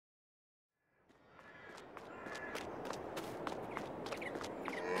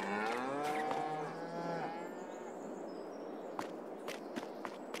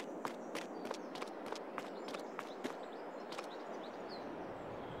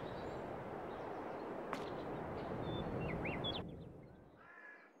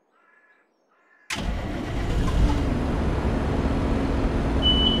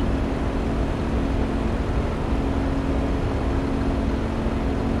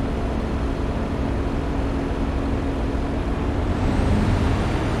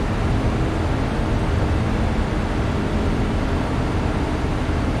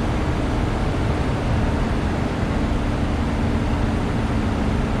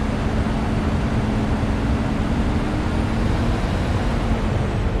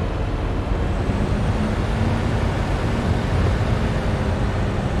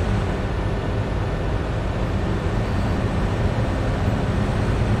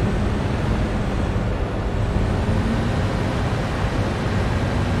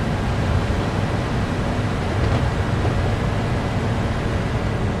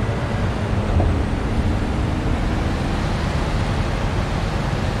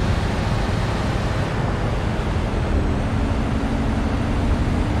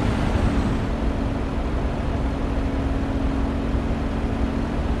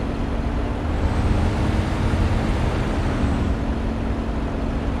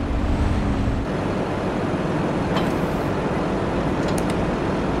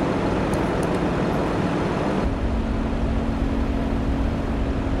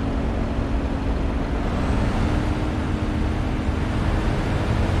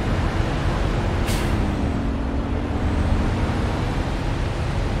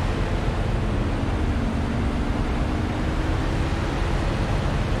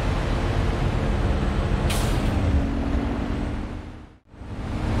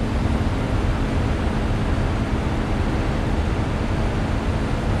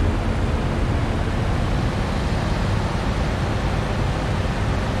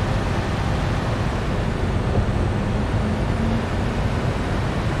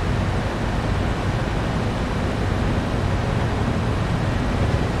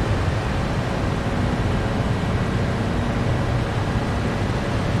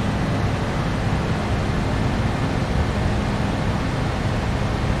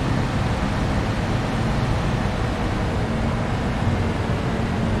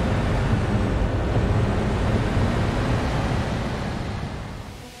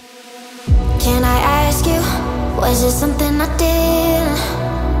Was it something I did?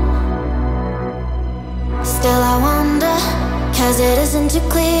 Still I wonder, cause it isn't too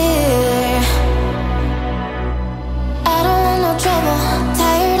clear. I don't want no trouble,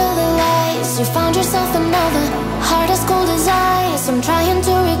 tired of the lies. You found yourself another, heart as cold as ice. I'm trying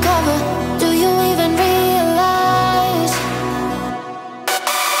to recover, do you even realize?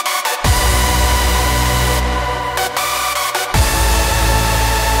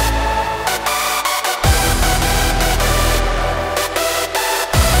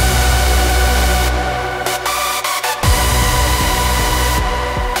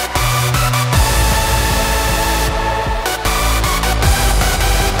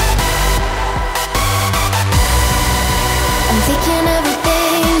 Taking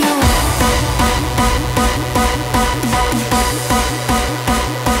everything you want.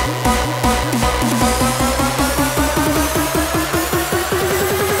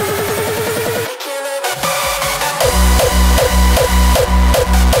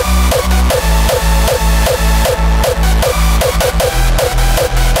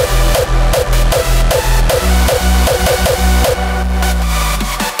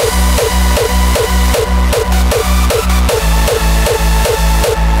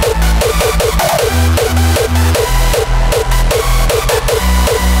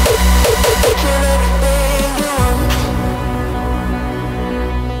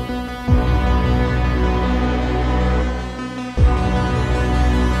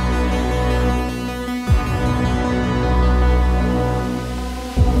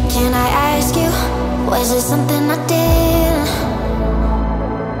 Can I ask you, was it something I did?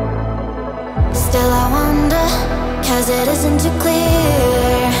 Still I wonder, cause it isn't too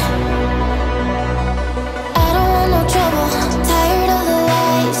clear. I don't want no trouble, tired of the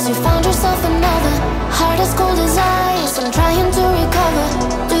lies. You found yourself another, heart as cold as ice. I'm trying to recover,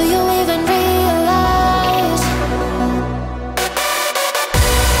 do you even realize?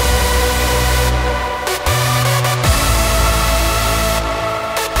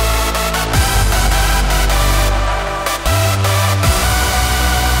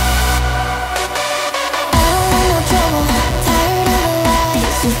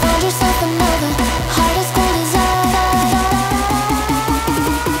 You found yourself another, heart as cold as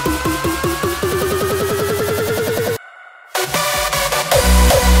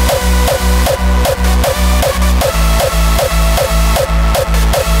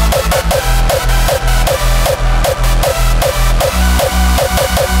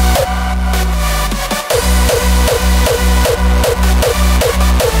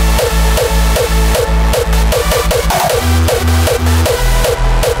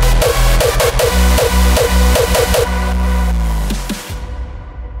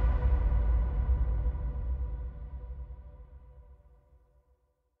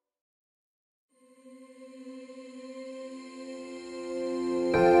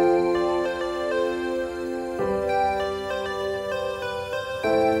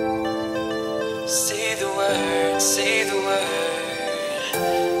Say the word, say the word.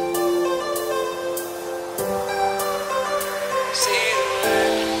 Say the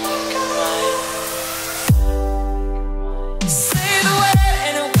word, come on. Say the word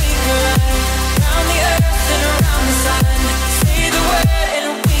and we can run around the earth and around the sun. Say the word and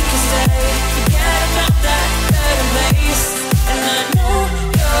we can stay. Forget about that better place. And I know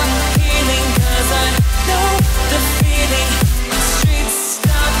you're healing, cause I know the feeling. The streets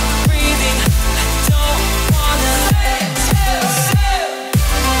stop breathing. I don't wanna let you.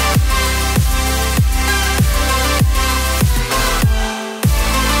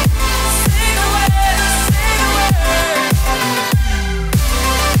 Say the word, say the word.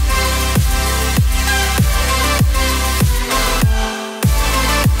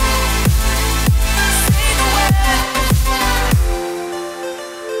 Say the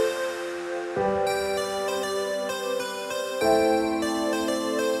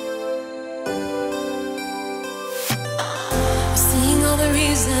seeing all the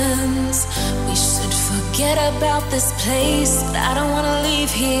reasons we should forget about this place, but I don't wanna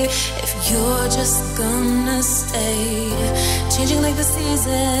leave here if you're just gonna stay. Changing like the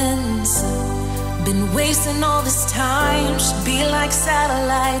seasons, been wasting all this time. Should be like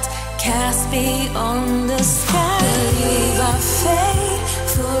satellites cast beyond the sky. Leave our fate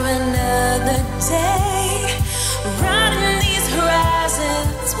for another day. Riding these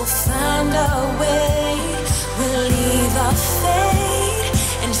horizons, we'll find our way. We'll leave our fate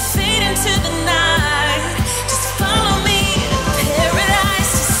and fade into the night. Just follow me to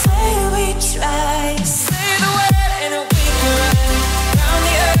paradise. Just say we try. Say the word and we can run around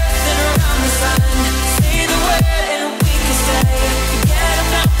the earth and around the sun. Say the word and we can stay. Forget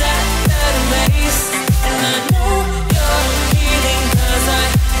about that better place. And I know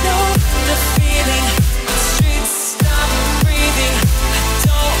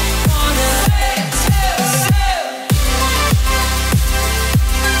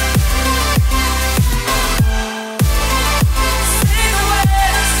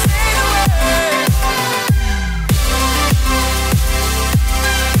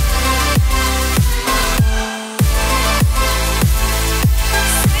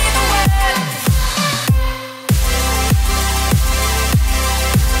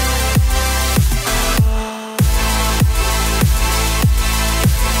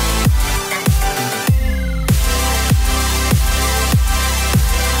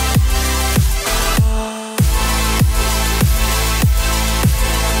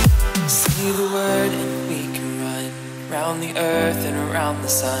Say the word and we can run round the earth and around the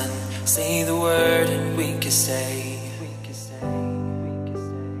sun. Say the word and we can stay.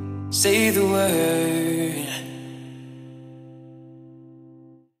 Say the word.